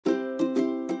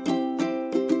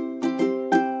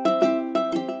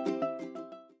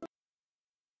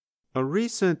A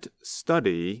recent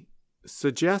study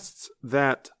suggests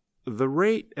that the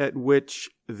rate at which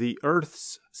the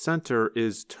Earth's center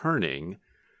is turning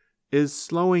is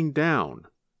slowing down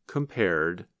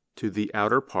compared to the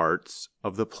outer parts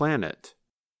of the planet.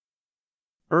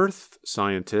 Earth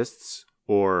scientists,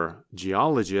 or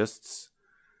geologists,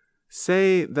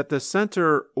 say that the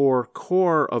center or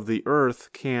core of the Earth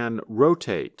can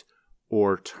rotate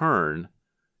or turn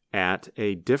at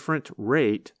a different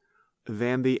rate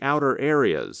than the outer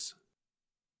areas.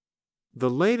 The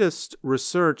latest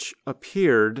research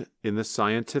appeared in the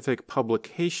scientific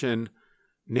publication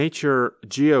Nature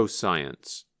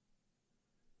Geoscience.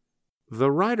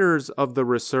 The writers of the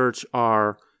research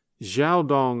are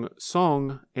Xiaodong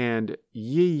Song and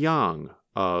Yi Yang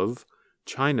of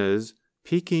China's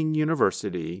Peking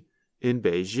University in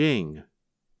Beijing.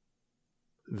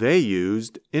 They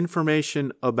used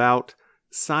information about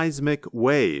seismic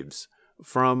waves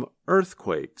from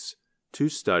earthquakes to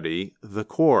study the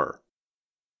core.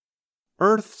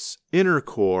 Earth's inner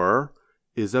core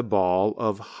is a ball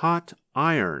of hot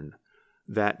iron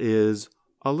that is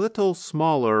a little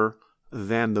smaller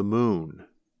than the moon.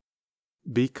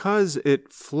 Because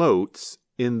it floats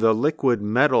in the liquid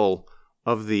metal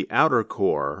of the outer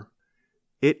core,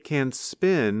 it can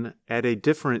spin at a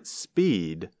different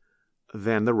speed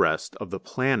than the rest of the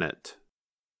planet.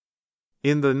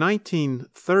 In the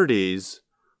 1930s,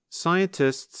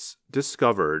 scientists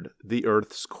discovered the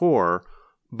Earth's core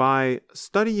by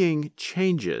studying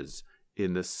changes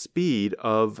in the speed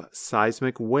of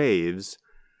seismic waves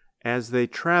as they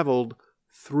traveled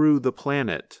through the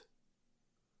planet.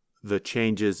 The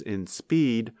changes in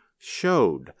speed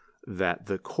showed that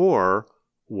the core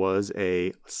was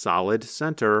a solid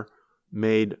center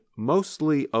made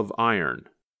mostly of iron.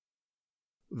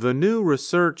 The new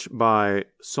research by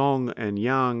Song and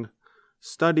Yang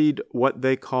studied what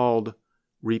they called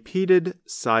repeated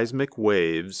seismic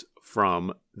waves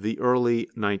from the early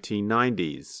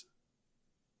 1990s.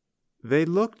 They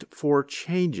looked for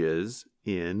changes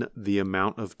in the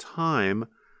amount of time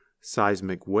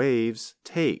seismic waves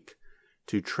take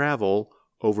to travel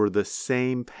over the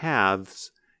same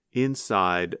paths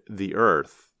inside the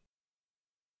Earth.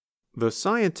 The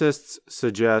scientists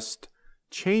suggest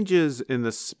changes in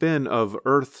the spin of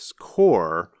Earth's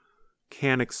core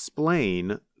can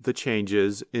explain the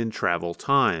changes in travel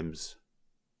times.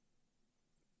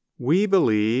 We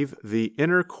believe the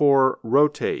inner core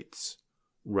rotates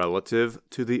relative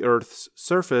to the Earth's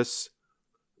surface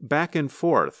back and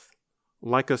forth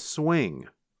like a swing,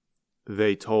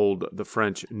 they told the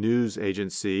French news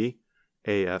agency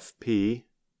AFP.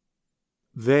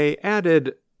 They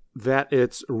added that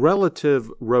its relative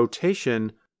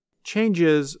rotation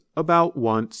changes about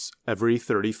once every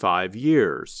 35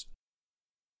 years.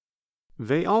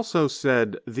 They also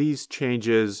said these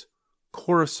changes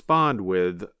correspond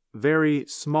with very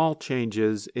small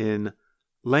changes in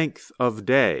length of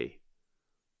day,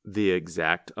 the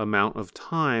exact amount of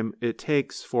time it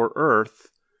takes for Earth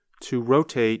to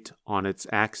rotate on its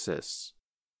axis.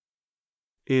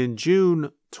 In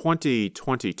June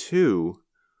 2022,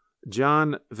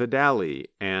 John Vidali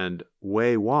and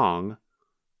Wei Wang,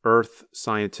 Earth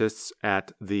scientists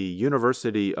at the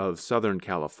University of Southern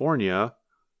California,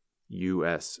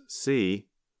 USC,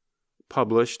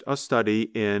 published a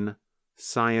study in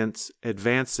Science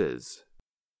Advances.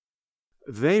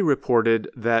 They reported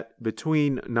that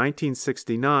between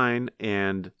 1969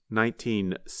 and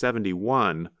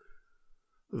 1971,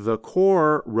 the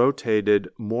core rotated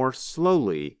more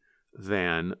slowly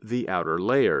than the outer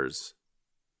layers.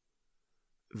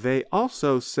 They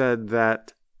also said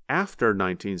that after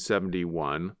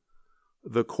 1971,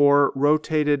 the core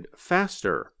rotated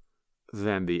faster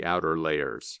than the outer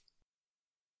layers.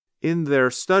 In their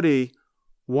study,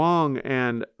 Wang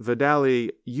and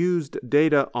Vidali used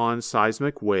data on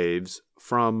seismic waves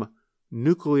from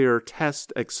nuclear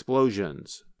test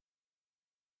explosions.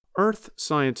 Earth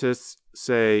scientists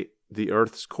say the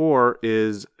Earth's core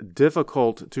is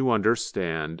difficult to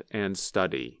understand and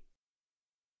study.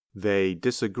 They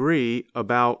disagree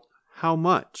about how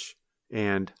much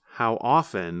and how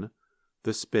often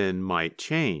the spin might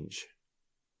change.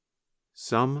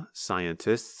 Some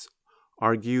scientists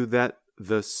argue that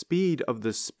the speed of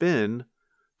the spin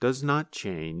does not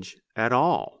change at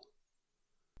all.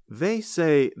 They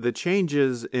say the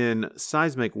changes in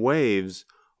seismic waves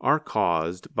are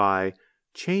caused by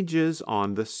changes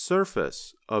on the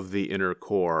surface of the inner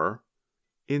core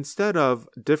instead of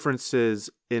differences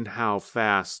in how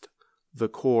fast the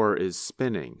core is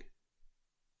spinning.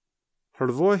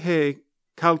 Hrvoje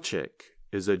Kalčík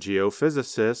is a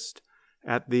geophysicist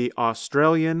at the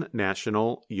Australian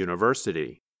National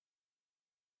University.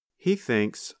 he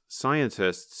thinks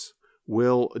scientists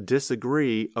will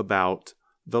disagree about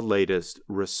the latest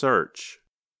research.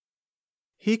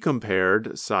 He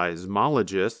compared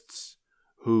seismologists,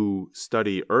 who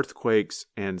study earthquakes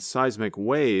and seismic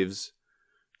waves,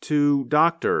 to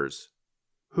doctors,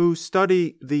 who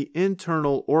study the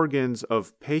internal organs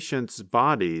of patients'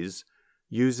 bodies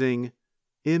using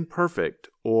imperfect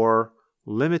or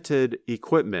limited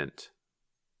equipment.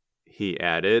 He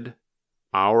added,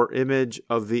 "Our image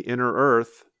of the inner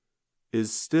earth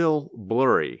is still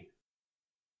blurry."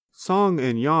 Song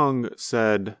and Young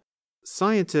said,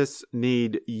 "Scientists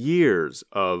need years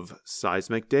of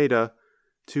seismic data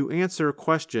to answer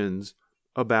questions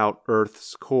about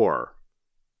Earth's core."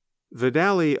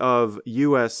 Vidali of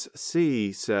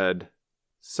USC said,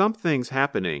 "Something's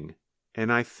happening,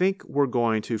 and I think we're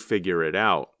going to figure it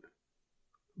out.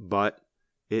 But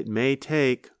it may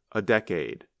take a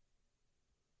decade."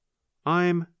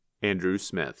 I'm Andrew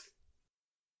Smith.